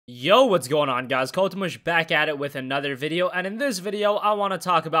Yo, what's going on, guys? CultofMush back at it with another video, and in this video, I want to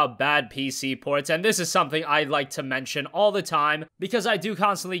talk about bad PC ports, and this is something I like to mention all the time, because I do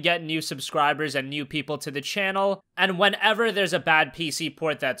constantly get new subscribers and new people to the channel, and whenever there's a bad PC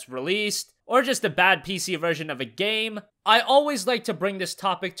port that's released, or just a bad PC version of a game, I always like to bring this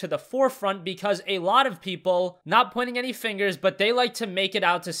topic to the forefront because a lot of people, not pointing any fingers, but they like to make it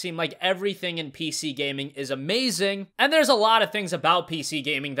out to seem like everything in PC gaming is amazing. And there's a lot of things about PC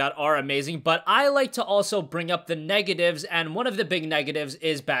gaming that are amazing, but I like to also bring up the negatives, and one of the big negatives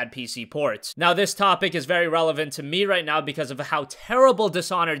is bad PC ports. Now, this topic is very relevant to me right now because of how terrible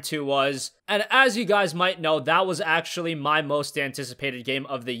Dishonored 2 was. And as you guys might know, that was actually my most anticipated game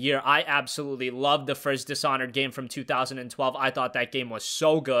of the year. I absolutely loved the first Dishonored game from 2012. I thought that game was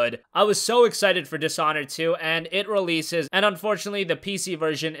so good. I was so excited for Dishonored 2, and it releases, and unfortunately, the PC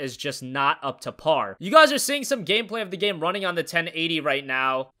version is just not up to par. You guys are seeing some gameplay of the game running on the 1080 right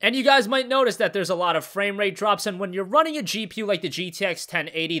now, and you guys might notice that there's a lot of frame rate drops, and when you're running a GPU like the GTX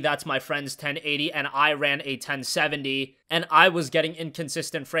 1080, that's my friend's 1080, and I ran a 1070, and I was getting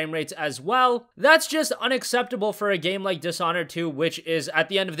inconsistent frame rates as well. That's just unacceptable for a game like Dishonored 2, which is, at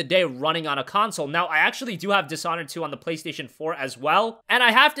the end of the day, running on a console. Now, I actually do have Dishonored 2 on the PlayStation 4 as well, and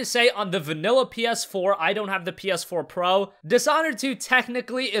I have to say, on the vanilla PS4, I don't have the PS4 Pro. Dishonored 2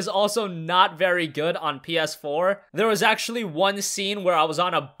 technically is also not very good on PS4. There was actually one scene where I was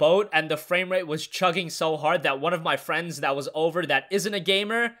on a boat, and the frame rate was chugging so hard that one of my friends that was over that isn't a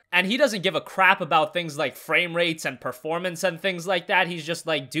gamer, and he doesn't give a crap about things like frame rates and performance and things like that. He's just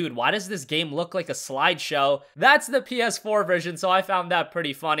like, dude, why does this game look like a slideshow? That's the PS4 version, so I found that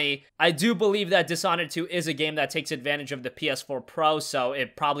pretty funny. I do believe that Dishonored 2 is a game that takes advantage of the PS4 Pro, so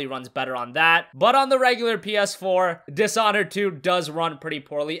it probably runs better on that. But on the regular PS4, Dishonored 2 does run pretty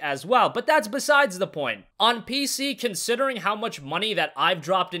poorly as well, but that's besides the point. On PC, considering how much money that I've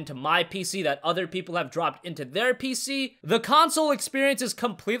dropped into my PC, that other people have dropped into their PC, the console experience is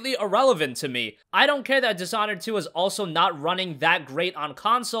completely irrelevant to me. I don't care that Dishonored 2 is also not running that great on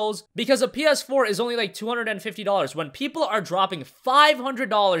consoles, because a PS4 is only like $250. When people are dropping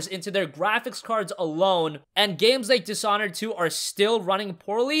 $500 into their graphics cards alone, and games like Dishonored 2 are still running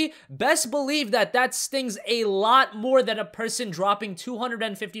poorly, best believe that that stings a lot more than a person dropping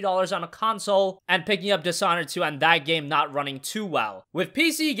 $250 on a console and picking up Dishonored 2 and that game not running too well. With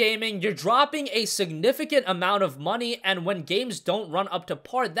PC gaming, you're dropping a significant amount of money, and when games don't run up to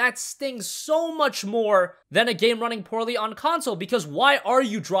par, that stings so much more than a game running poorly on console, because why are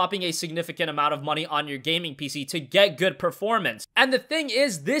you dropping a significant amount of money on your gaming PC to get good performance? And the thing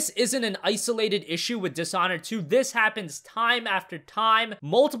is, this isn't an isolated issue with Dishonored 2. This happens time after time,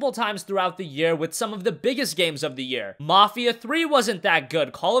 multiple times throughout the year with some of the biggest games of the year. Mafia 3 wasn't that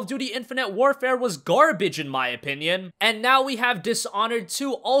good. Call of Duty Infinite Warfare was garbage in my opinion. And now we have Dishonored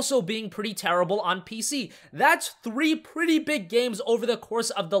 2 also being pretty terrible on PC. That's 3 pretty big games over the course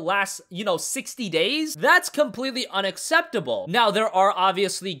of the last, 60 days. That's completely unacceptable. Now, there are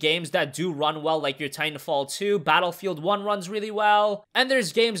obviously games that do run well, like your Titanfall 2, Battlefield 1 runs really well, and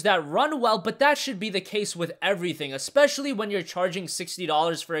there's games that run well, but that should be the case with everything, especially when you're charging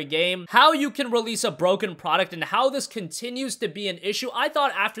 $60 for a game. How you can release a broken product and how this continues to be an issue, I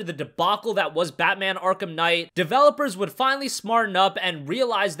thought after the debacle that was Batman Arkham Knight, developers would finally smarten up and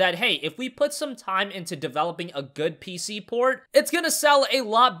realize that, hey, if we put some time into developing a good PC port, it's gonna sell a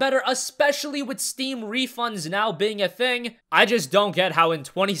lot better, especially with Steam refunds now being a thing. I just don't get how in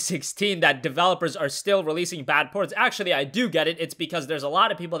 2016 that developers are still releasing bad ports. Actually, I do get it. It's because there's a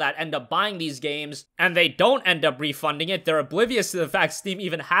lot of people that end up buying these games and they don't end up refunding it. They're oblivious to the fact Steam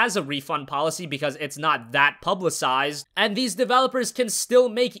even has a refund policy because it's not that publicized. And these developers can still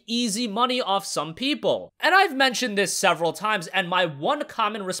make easy money off some people. And I've mentioned this several times, and my one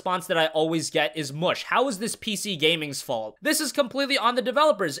common response that I always get is, Mush, how is this PC gaming's fault? This is completely on the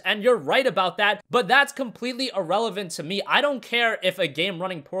developers, and you're right about that, but that's completely irrelevant to me. I don't care if a game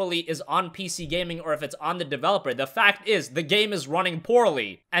running poorly is on PC gaming or if it's on the developer. The fact is, the game is running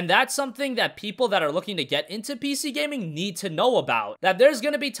poorly. And that's something that people that are looking to get into PC gaming need to know about. That there's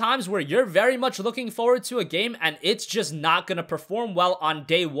gonna be times where you're very much looking forward to a game and it's just not gonna perform well on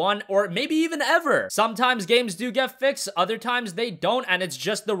day one or maybe even ever. Sometimes games do get fixed, other times they don't, and it's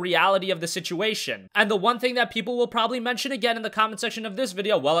just the reality of the situation. And the one thing that people will probably mention again in the comment section of this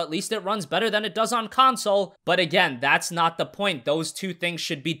video, well, at least it runs better than it does on console. But again, that's not the point. Those two things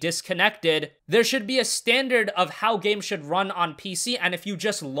should be disconnected. There should be a standard of how games should run on PC, and if you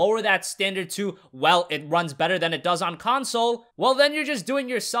just lower that standard to, well, it runs better than it does on console, well, then you're just doing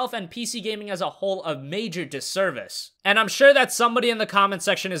yourself and PC gaming as a whole a major disservice. And I'm sure that somebody in the comment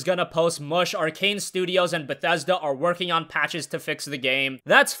section is gonna post, "Mush, Arcane Studios and Bethesda are working on patches to fix the game."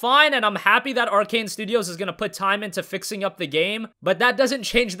 That's fine, and I'm happy that Arcane Studios is gonna put time into fixing up the game, but that doesn't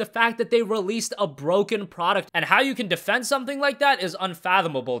change the fact that they released a broken product, and how you can defend something like that is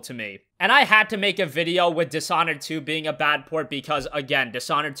unfathomable to me. And I had to make a video with Dishonored 2 being a bad port because, again,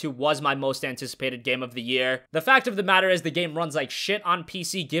 Dishonored 2 was my most anticipated game of the year. The fact of the matter is the game runs like shit on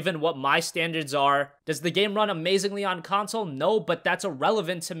PC given what my standards are. Does the game run amazingly on console? No, but that's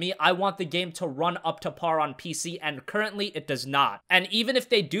irrelevant to me. I want the game to run up to par on PC, and currently it does not. And even if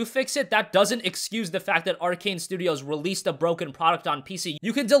they do fix it, that doesn't excuse the fact that Arcane Studios released a broken product on PC.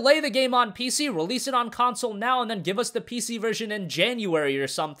 You can delay the game on PC, release it on console now, and then give us the PC version in January or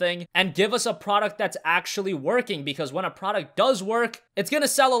something, and give us a product that's actually working, because when a product does work, it's gonna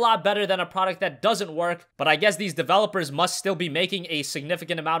sell a lot better than a product that doesn't work. But I guess these developers must still be making a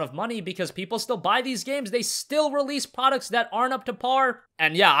significant amount of money because people still buy these games. They still release products that aren't up to par.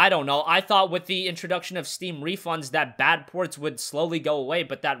 And yeah, I don't know. I thought with the introduction of Steam refunds that bad ports would slowly go away,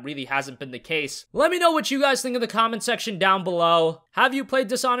 but that really hasn't been the case. Let me know what you guys think in the comment section down below. Have you played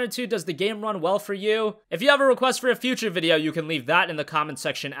Dishonored 2? Does the game run well for you? If you have a request for a future video, you can leave that in the comment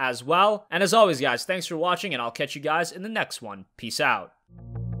section as well. And as always, guys, thanks for watching, and I'll catch you guys in the next one. Peace out.